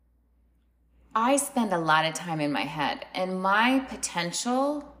I spend a lot of time in my head, and my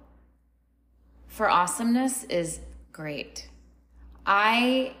potential for awesomeness is great.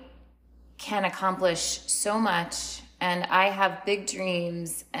 I can accomplish so much, and I have big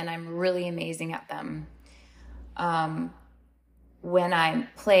dreams, and I'm really amazing at them. Um, when I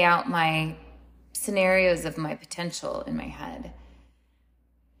play out my scenarios of my potential in my head.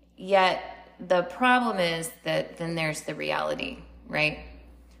 Yet the problem is that then there's the reality, right?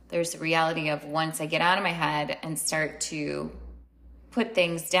 There's the reality of once I get out of my head and start to put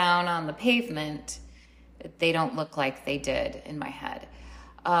things down on the pavement, they don't look like they did in my head.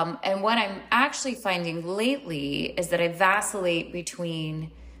 And what I'm actually finding lately is that I vacillate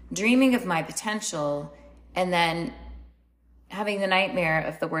between dreaming of my potential and then having the nightmare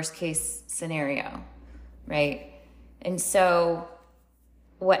of the worst case scenario, right? And so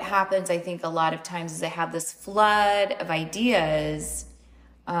what happens, I think, a lot of times is I have this flood of ideas,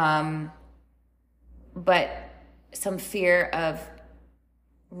 but some fear of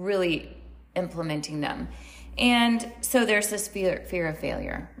really implementing them. And so there's this fear of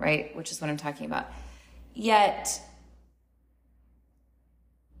failure, right? Which is what I'm talking about. Yet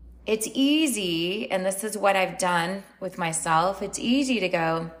it's easy, and this is what I've done with myself, it's easy to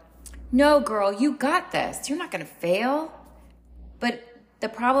go, no, girl, you got this. You're not going to fail. But the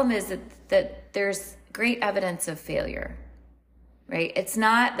problem is that there's great evidence of failure, right? It's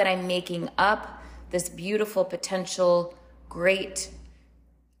not that I'm making up this beautiful potential, great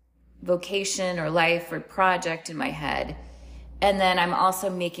vocation or life or project in my head. And then I'm also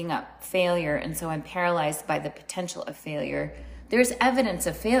making up failure. And so I'm paralyzed by the potential of failure. There's evidence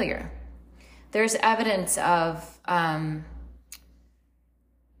of failure. There's evidence of,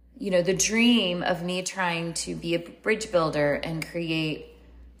 the dream of me trying to be a bridge builder and create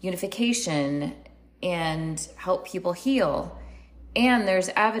unification and help people heal. And there's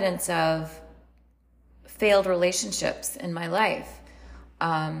evidence of failed relationships in my life,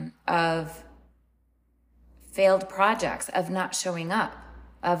 of failed projects, of not showing up,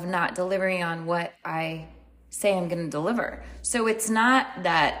 of not delivering on what I say I'm going to deliver. So it's not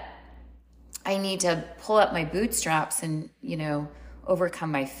that I need to pull up my bootstraps and,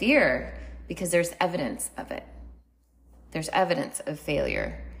 overcome my fear, because there's evidence of it. There's evidence of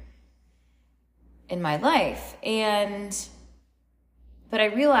failure in my life. But I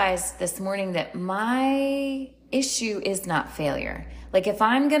realized this morning that my issue is not failure. Like if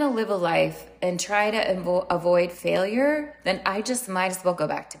I'm going to live a life and try to avoid failure, then I just might as well go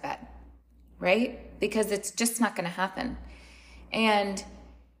back to bed, right? Because it's just not going to happen. And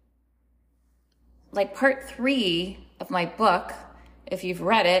like part 3 of my book, if you've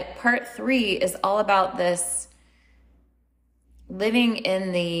read it, part 3 is all about this living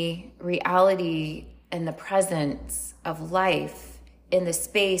in the reality and the presence of life in the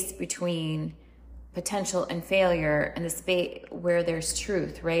space between potential and failure, and the space where there's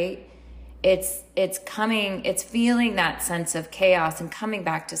truth, right? It's feeling that sense of chaos and coming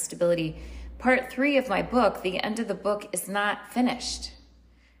back to stability. Part 3 of my book, the end of the book, is not finished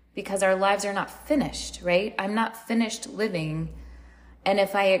because our lives are not finished, right? I'm not finished living. And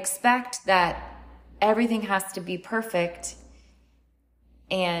if I expect that everything has to be perfect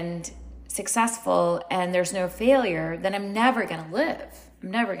and successful and there's no failure, then I'm never going to live.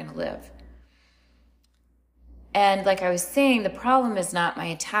 I'm never going to live. And like I was saying, the problem is not my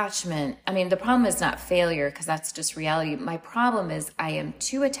attachment. The problem is not failure, because that's just reality. My problem is I am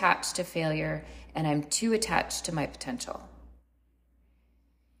too attached to failure and I'm too attached to my potential.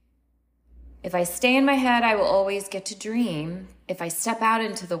 If I stay in my head, I will always get to dream. If I step out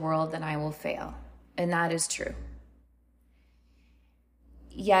into the world, then I will fail. And that is true.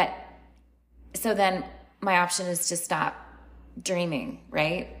 Yet, so then my option is to stop dreaming,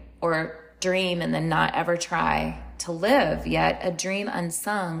 right? Or dream and then not ever try to live. Yet a dream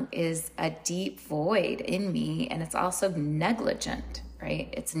unsung is a deep void in me, and it's also negligent,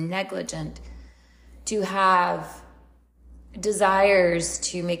 right? It's negligent to have desires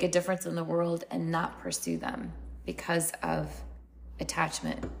to make a difference in the world and not pursue them because of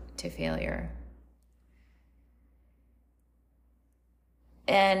attachment to failure.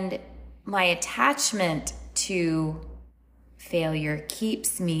 And my attachment to failure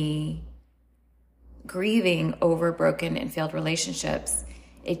keeps me grieving over broken and failed relationships.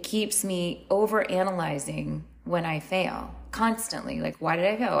 It keeps me over-analyzing when I fail constantly. Like, why did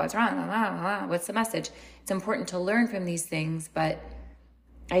I fail? What's wrong? What's the message? It's important to learn from these things, but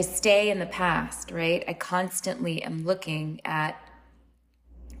I stay in the past, right? I constantly am looking at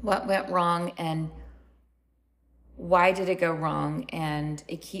what went wrong and why did it go wrong, and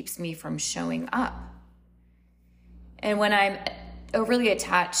it keeps me from showing up. And when I'm overly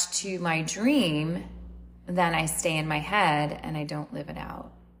attached to my dream, then I stay in my head and I don't live it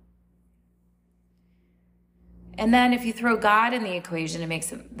out. And then if you throw God in the equation, it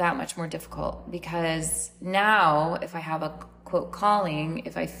makes it that much more difficult, because now if I have a quote calling,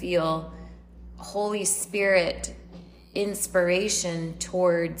 if I feel Holy Spirit inspiration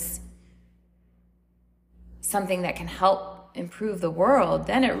towards something that can help improve the world,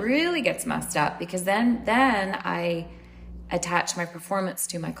 then it really gets messed up, because then I attach my performance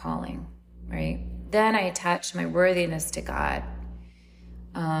to my calling, right? Then I attach my worthiness to God.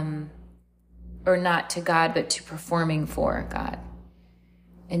 Or not to God, but to performing for God,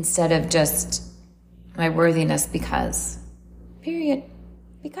 instead of just my worthiness because, period,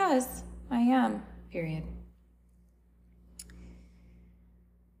 because I am, period.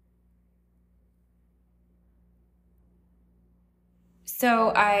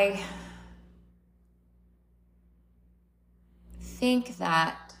 So I think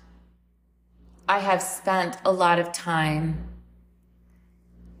that I have spent a lot of time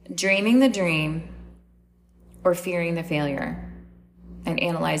dreaming the dream or fearing the failure and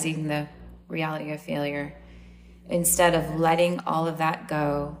analyzing the reality of failure, instead of letting all of that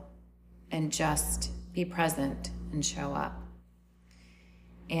go and just be present and show up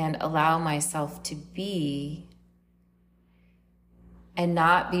and allow myself to be and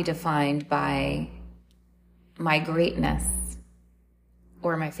not be defined by my greatness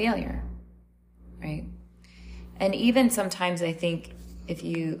or my failure, right? And even sometimes I think if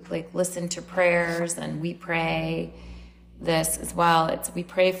you listen to prayers, and we pray this as well, we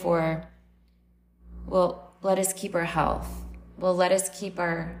pray for, well, let us keep our health. Well, let us keep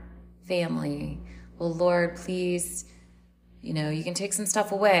our family. Well, Lord, please, you can take some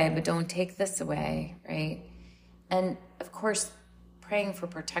stuff away, but don't take this away, right? And of course, praying for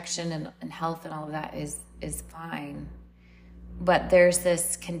protection and health and all of that is fine. But there's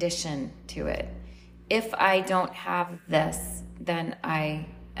this condition to it. If I don't have this, then I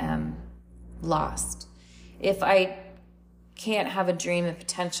am lost. If I can't have a dream of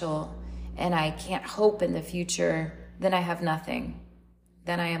potential and I can't hope in the future, then I have nothing.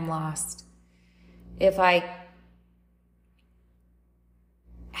 Then I am lost. If I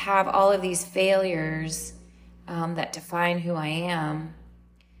have all of these failures that define who I am,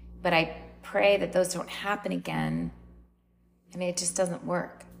 but I pray that those don't happen again, it just doesn't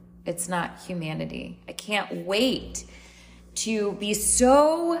work. It's not humanity. I can't wait to be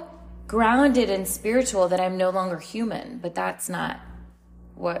so grounded and spiritual that I'm no longer human, but that's not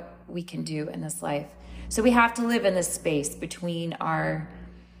what we can do in this life. So we have to live in this space between our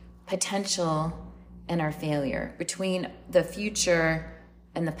potential and our failure, between the future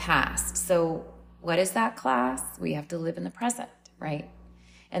and the past. So what is that, class? We have to live in the present, right?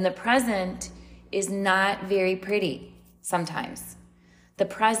 And the present is not very pretty sometimes. The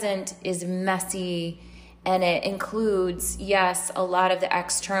present is messy, and it includes, yes, a lot of the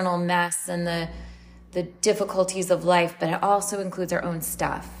external mess and the difficulties of life, but it also includes our own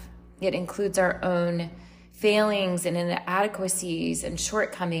stuff. It includes our own failings and inadequacies and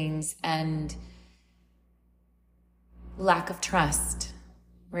shortcomings and lack of trust,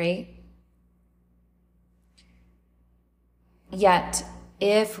 right? Yet,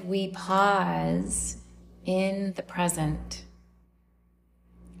 if we pause in the present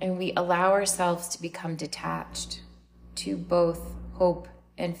and we allow ourselves to become detached to both hope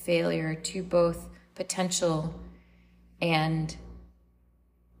and failure, to both potential and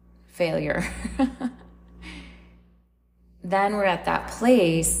failure, then we're at that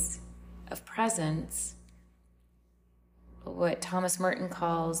place of presence, what Thomas Merton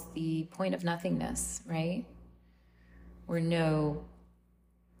calls the point of nothingness, right? Where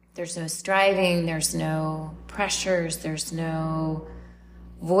there's no striving, there's no pressures, there's no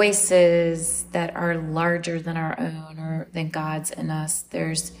voices that are larger than our own or than God's in us.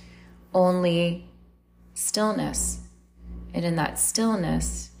 There's only stillness. And in that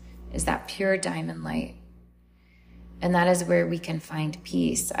stillness is that pure diamond light. And that is where we can find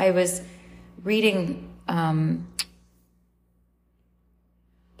peace. I was reading, I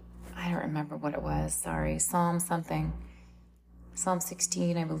don't remember what it was, sorry, Psalm 16,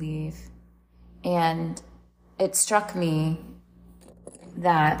 I believe. And it struck me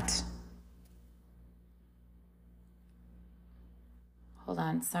that, hold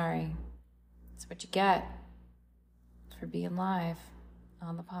on, sorry. That's what you get for being live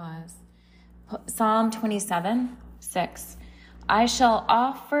on the pause. Psalm 27:6. I shall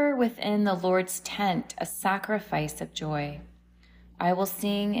offer within the Lord's tent a sacrifice of joy. I will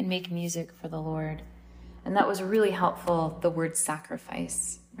sing and make music for the Lord. And that was really helpful, the word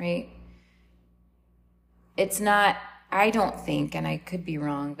sacrifice, right? It's not I don't think, and I could be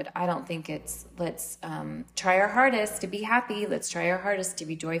wrong, but I don't think it's let's try our hardest to be happy. Let's try our hardest to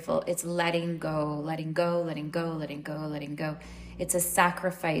be joyful. It's letting go, letting go, letting go, letting go, letting go. It's a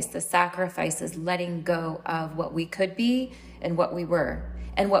sacrifice. The sacrifice is letting go of what we could be and what we were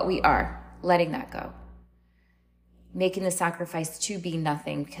and what we are, letting that go. Making the sacrifice to be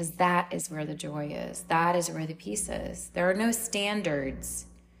nothing, because that is where the joy is. That is where the peace is. There are no standards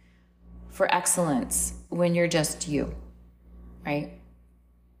for excellence when you're just you, right?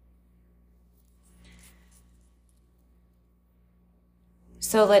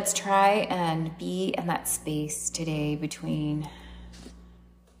 So let's try and be in that space today between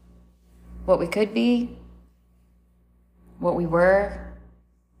what we could be, what we were,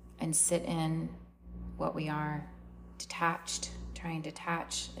 and sit in what we are, detached, try and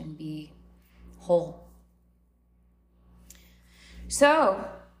detach and be whole. So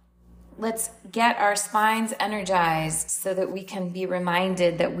let's get our spines energized so that we can be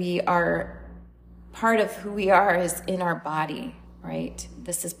reminded that we are part of who we are is in our body, right?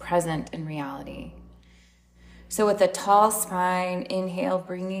 This is present in reality. So with a tall spine, inhale,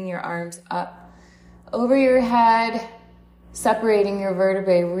 bringing your arms up over your head, separating your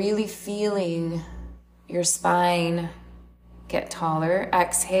vertebrae, really feeling your spine get taller.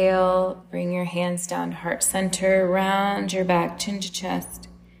 Exhale, bring your hands down, heart center, round your back, chin to chest.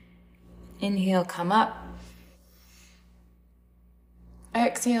 Inhale, come up.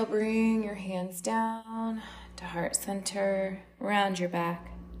 Exhale, bring your hands down to heart center, round your back,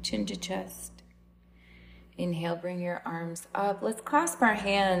 chin to chest. Inhale, bring your arms up. Let's clasp our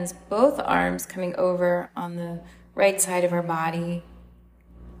hands, both arms coming over on the right side of our body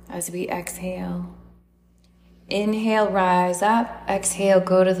as we exhale. Inhale, rise up. Exhale,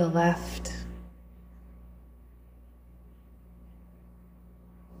 go to the left.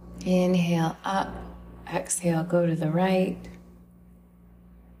 Inhale, up. Exhale, go to the right.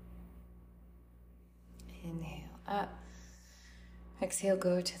 Inhale, up. Exhale,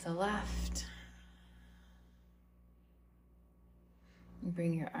 go to the left. And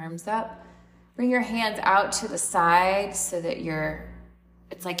bring your arms up. Bring your hands out to the side so that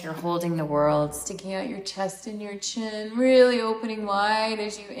it's like you're holding the world, sticking out your chest and your chin, really opening wide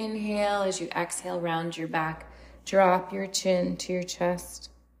as you inhale. As you exhale, round your back. Drop your chin to your chest.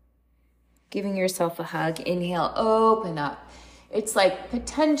 Giving yourself a hug. Inhale, open up. It's like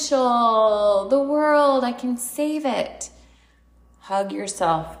potential, the world, I can save it. Hug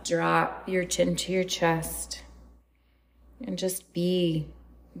yourself, drop your chin to your chest. And just be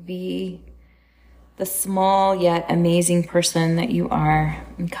the small yet amazing person that you are.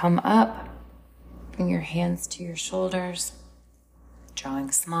 And come up, bring your hands to your shoulders, drawing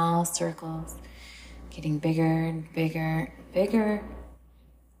small circles, getting bigger and bigger and bigger.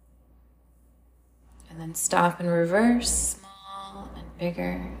 And then stop and reverse, small and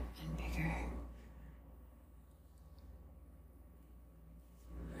bigger and bigger.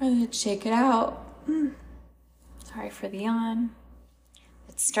 And then shake it out. Sorry for the yawn.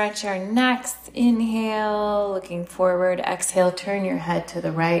 Let's stretch our necks. Inhale, looking forward. Exhale, turn your head to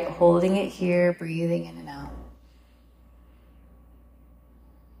the right, holding it here, breathing in and out.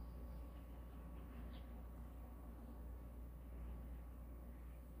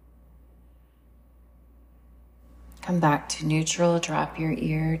 Come back to neutral. Drop your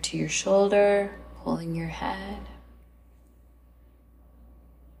ear to your shoulder, holding your head.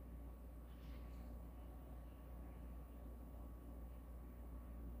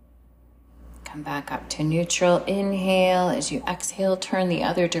 Come back up to neutral. Inhale. As you exhale, turn the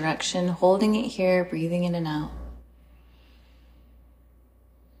other direction, holding it here, breathing in and out.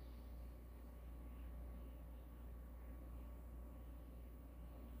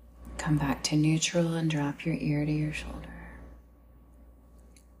 Come back to neutral and drop your ear to your shoulder.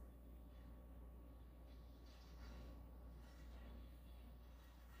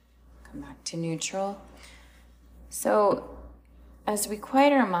 Come back to neutral. So, as we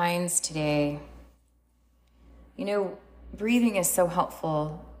quiet our minds today, breathing is so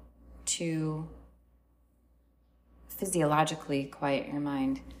helpful to physiologically quiet your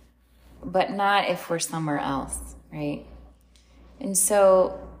mind, but not if we're somewhere else, right? And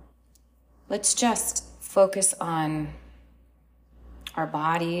so let's just focus on our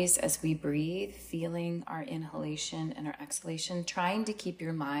bodies as we breathe, feeling our inhalation and our exhalation, trying to keep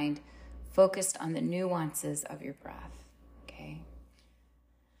your mind focused on the nuances of your breath, okay?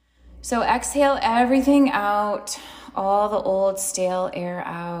 So exhale everything out, all the old stale air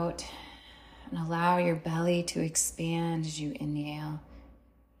out, and allow your belly to expand as you inhale.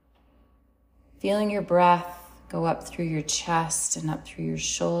 Feeling your breath go up through your chest and up through your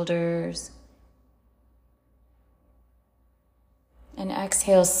shoulders. And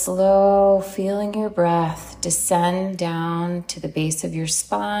exhale, slow, feeling your breath descend down to the base of your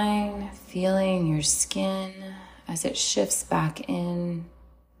spine, feeling your skin as it shifts back in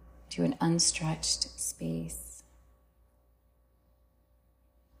to an unstretched space.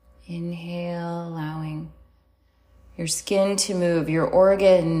 Inhale, allowing your skin to move, your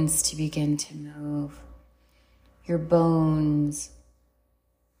organs to begin to move, your bones,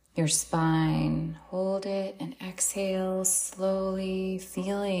 your spine. Hold it and exhale slowly,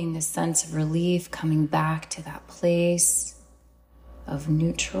 feeling the sense of relief coming back to that place of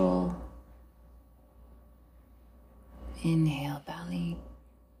neutral. Inhale, belly.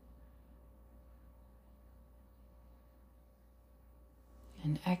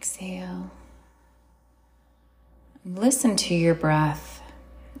 And exhale. Listen to your breath.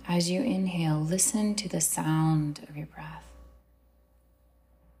 As you inhale, listen to the sound of your breath.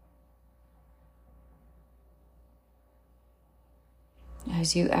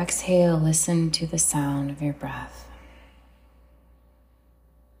 As you exhale, listen to the sound of your breath.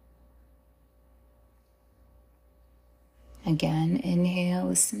 Again, inhale,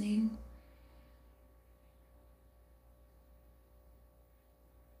 listening.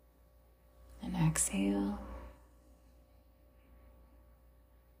 And exhale.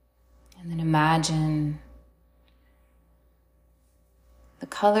 And then imagine the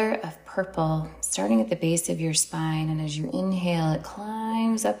color of purple starting at the base of your spine. And as you inhale, it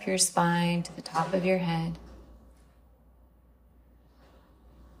climbs up your spine to the top of your head.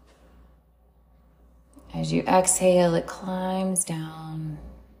 As you exhale, it climbs down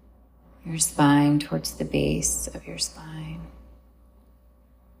your spine towards the base of your spine.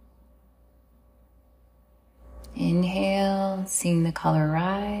 Inhale, seeing the color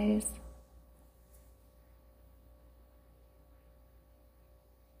rise.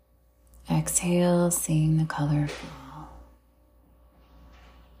 Exhale, seeing the color fall.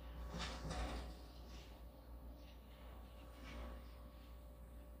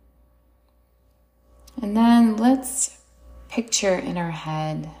 And then let's picture in our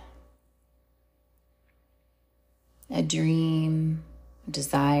head a dream, a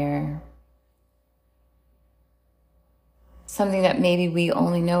desire, something that maybe we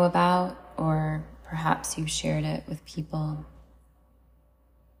only know about, or perhaps you've shared it with people.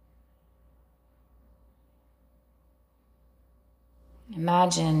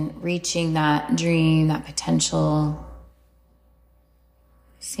 Imagine reaching that dream, that potential,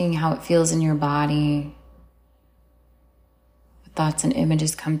 seeing how it feels in your body, what thoughts and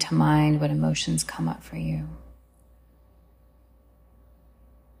images come to mind, what emotions come up for you.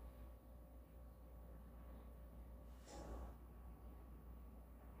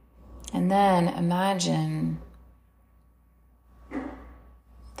 And then imagine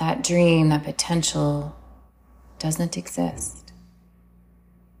that dream, that potential doesn't exist.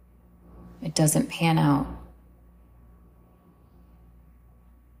 It doesn't pan out.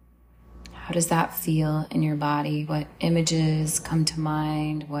 How does that feel in your body? What images come to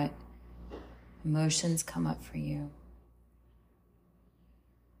mind? What emotions come up for you?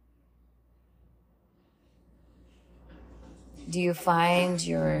 Do you find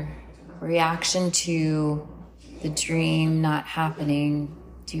your reaction to the dream not happening?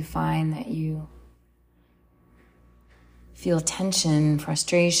 Do you find that you feel tension,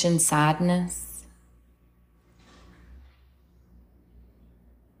 frustration, sadness?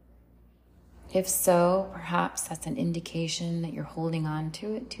 If so, perhaps that's an indication that you're holding on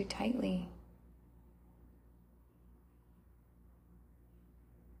to it too tightly.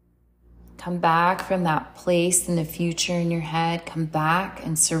 Come back from that place in the future in your head. Come back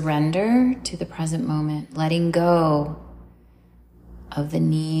and surrender to the present moment, letting go of the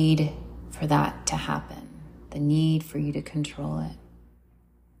need for that to happen, the need for you to control it.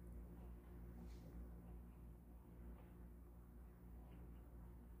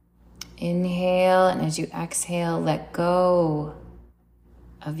 Inhale, and as you exhale, let go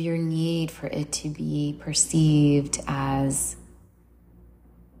of your need for it to be perceived as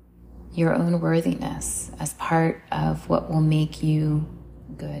your own worthiness, as part of what will make you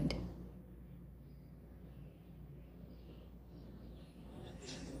good.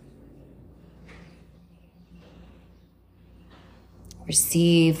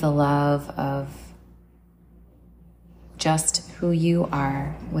 Receive the love of just who you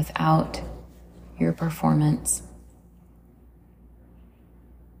are without your performance.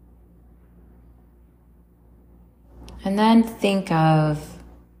 And then think of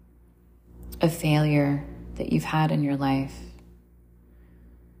a failure that you've had in your life,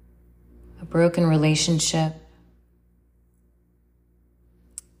 a broken relationship,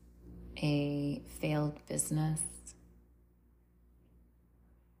 a failed business,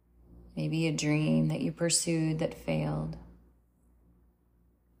 maybe a dream that you pursued that failed.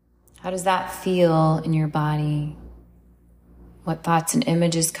 How does that feel in your body? What thoughts and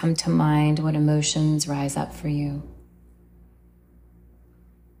images come to mind? What emotions rise up for you?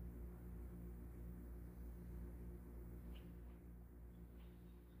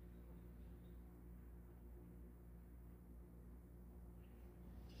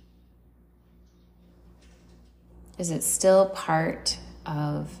 Is it still part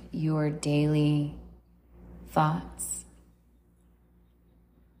of your daily thoughts?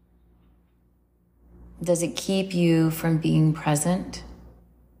 Does it keep you from being present?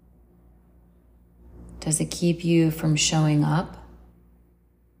 Does it keep you from showing up?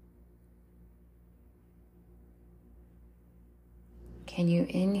 Can you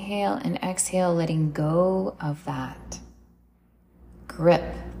inhale and exhale, letting go of that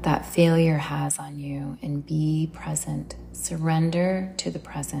grip that failure has on you, and be present? Surrender to the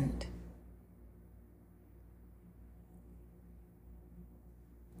present.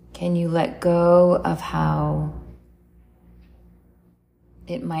 Can you let go of how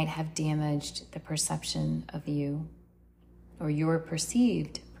it might have damaged the perception of you, or your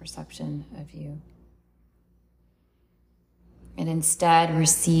perceived perception of you, and instead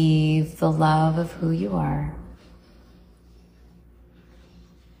receive the love of who you are?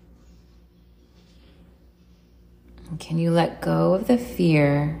 And can you let go of the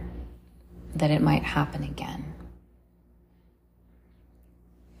fear that it might happen again?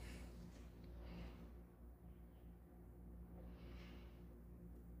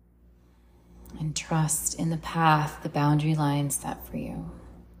 And trust in the path, the boundary lines set for you.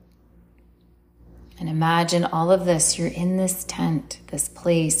 And imagine all of this. You're in this tent, this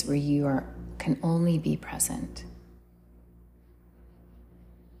place where you can only be present.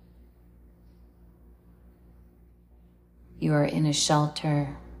 You are in a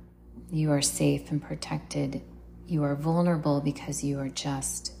shelter. You are safe and protected. You are vulnerable because you are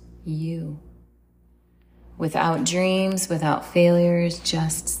just you. Without dreams, without failures,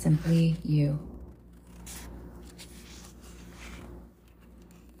 just simply you.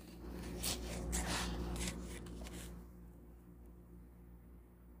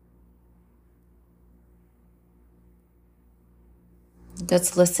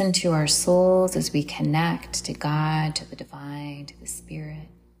 Let's listen to our souls as we connect to God, to the divine, to the Spirit.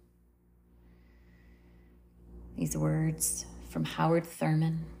 These words from Howard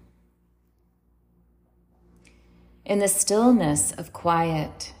Thurman. In the stillness of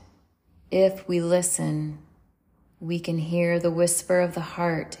quiet, if we listen, we can hear the whisper of the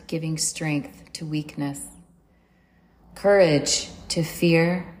heart giving strength to weakness, courage to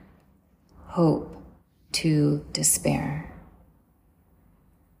fear, hope to despair.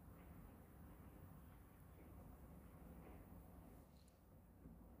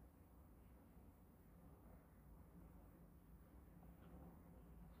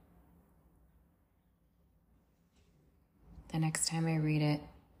 The next time I read it,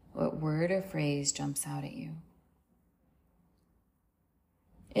 what word or phrase jumps out at you?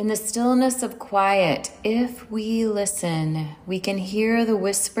 In the stillness of quiet, if we listen, we can hear the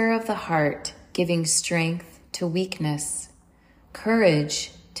whisper of the heart giving strength to weakness,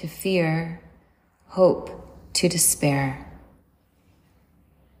 courage to fear, hope to despair.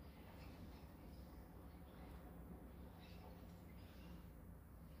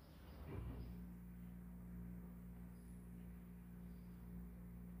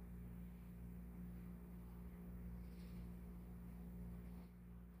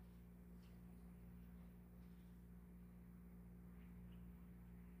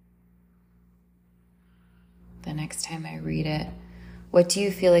 The next time I read it, what do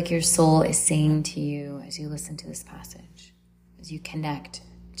you feel like your soul is saying to you as you listen to this passage, as you connect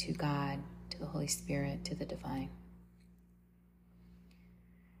to God, to the Holy Spirit, to the divine?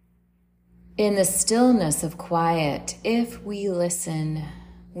 In the stillness of quiet, if we listen,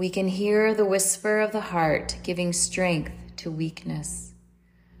 we can hear the whisper of the heart giving strength to weakness,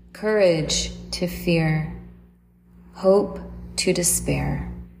 courage to fear, hope to despair.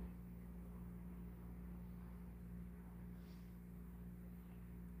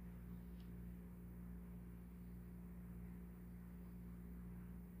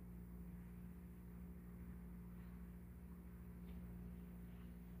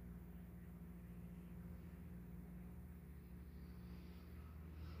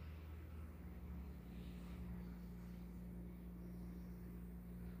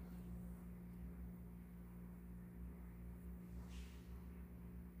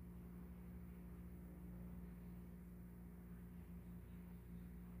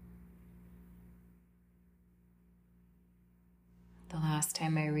 The last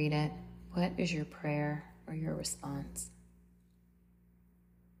time I read it, What is your prayer or your response?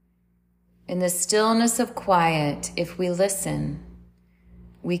 In the stillness of quiet, if we listen,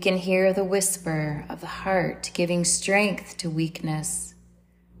 we can hear the whisper of the heart giving strength to weakness,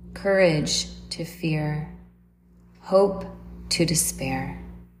 courage to fear, hope to despair.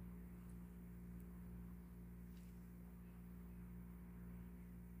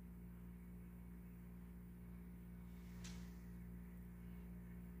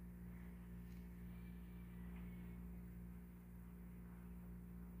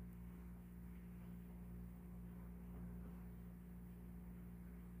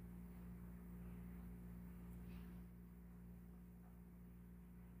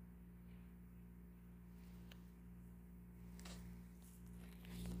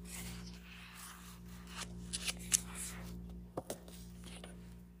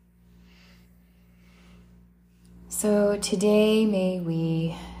 So today, may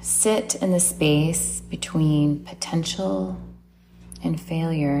we sit in the space between potential and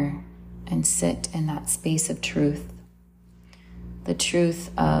failure and sit in that space of truth. The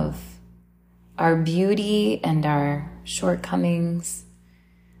truth of our beauty and our shortcomings,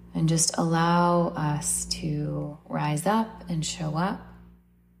 and just allow us to rise up and show up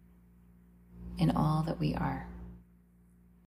in all that we are.